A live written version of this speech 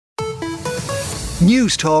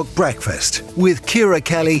News Talk Breakfast with Ciara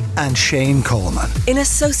Kelly and Shane Coleman. In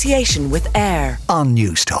association with AIR on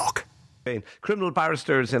News Talk. Criminal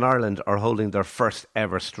barristers in Ireland are holding their first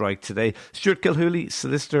ever strike today. Stuart Gilhooley,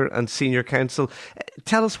 Solicitor and Senior Counsel.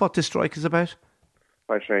 Tell us what this strike is about.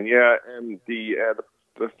 Hi Shane. Yeah,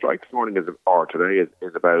 the strike this morning today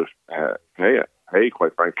is about pay,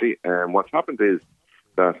 quite frankly. What's happened is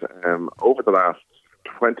that over the last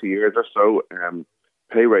 20 years or so,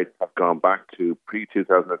 pay rates have gone back to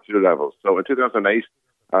pre-2002 levels. So in 2008,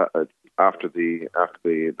 after the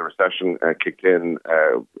recession kicked in,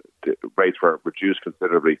 the rates were reduced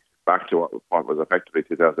considerably back to what was effectively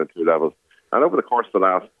 2002 levels. And over the course of the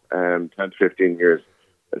last 10 to 15 years,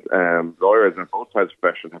 lawyers on both sides of the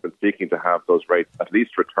profession have been seeking to have those rates at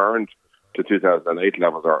least returned to 2008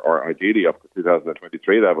 levels, or ideally up to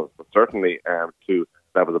 2023 levels, but certainly to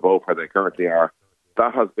levels above where they currently are.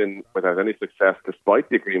 That has been without any success, despite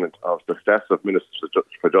the agreement of successive ministers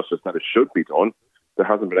for justice that it should be done. There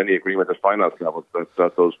hasn't been any agreement at finance levels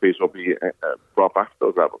that those fees will be brought back to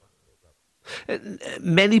those levels.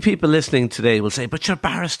 Many people listening today will say, but your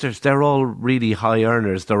barristers, they're all really high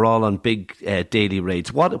earners. They're all on big daily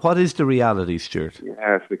rates. What is the reality, Stuart?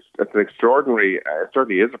 Yeah, it's an extraordinary, it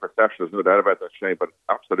certainly is a perception, there's no doubt about that, Shane, but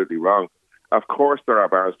absolutely wrong. Of course, there are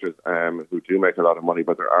barristers who do make a lot of money,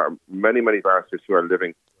 but there are many, many barristers who are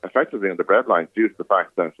living effectively on the breadline due to the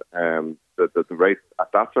fact that the rates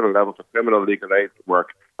at that sort of level for criminal legal aid work,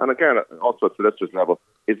 and again, also at solicitors level,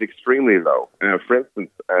 is extremely low. For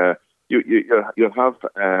instance, you'll have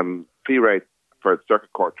fee rates for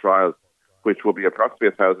circuit court trials, which will be approximately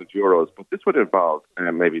 €1,000, but this would involve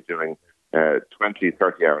maybe doing 20,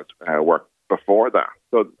 30 hours work before that.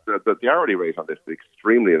 So the hourly rate on this is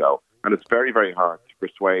extremely low. And it's very, very hard to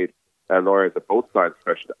persuade lawyers at both sides of the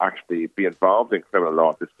profession to actually be involved in criminal law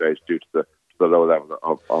at this stage due to the low level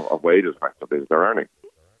of wages effectively they're earning.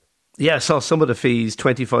 Yeah, I saw some of the fees,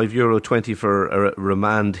 €25, for a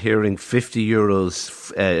remand hearing,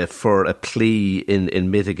 €50 for a plea in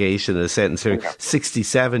mitigation, a sentence hearing,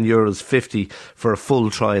 €67.50 for a full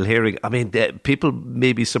trial hearing. I mean, people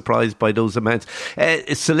may be surprised by those amounts.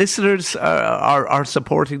 Solicitors are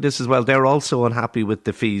supporting this as well. They're also unhappy with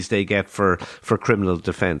the fees they get for criminal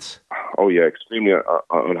defence. Oh yeah, extremely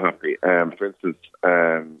unhappy. For instance,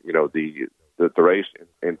 the rate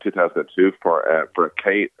in 2002 for a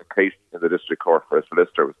case in the district court for a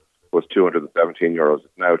solicitor was €217.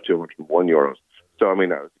 It's now €201. So, I mean,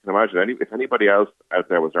 you can imagine if anybody else out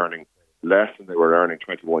there was earning less than they were earning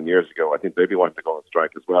 21 years ago, I think they'd be wanting to go on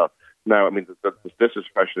strike as well. Now, I mean, the solicitor's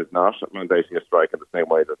profession is not mandating a strike in the same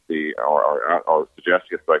way that or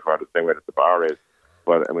suggesting a strike around the same way that the bar is.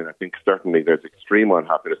 But, I mean, I think certainly there's extreme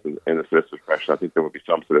unhappiness in the solicitor's profession. I think there will be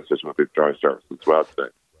some solicitors who will be drawing service as well today.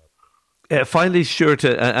 Finally, Stuart,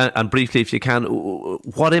 and briefly if you can,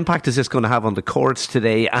 what impact is this going to have on the courts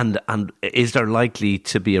today, and is there likely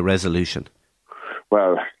to be a resolution?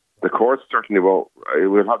 Well, the courts certainly will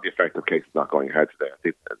have the effect of cases not going ahead today. I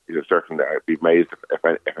think certainly I'd be amazed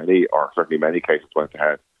if any, or certainly many cases went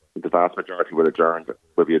ahead. The vast majority will be adjourned. This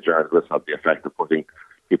will have the effect of putting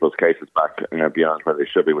people's cases back beyond where they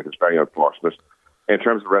should be, which is very unfortunate. In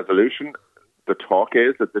terms of resolution, the talk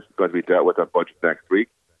is that this is going to be dealt with on budget next week.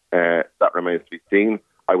 That remains to be seen.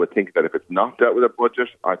 I would think that if it's not dealt with a budget,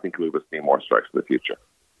 I think we will see more strikes in the future.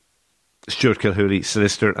 Stuart Gilhooley,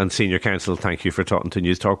 Solicitor and Senior Counsel, thank you for talking to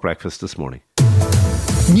News Talk Breakfast this morning.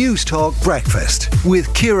 News Talk Breakfast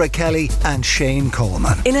with Ciara Kelly and Shane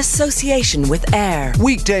Coleman. In association with AIR.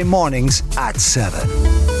 Weekday mornings at 7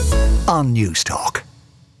 on News Talk.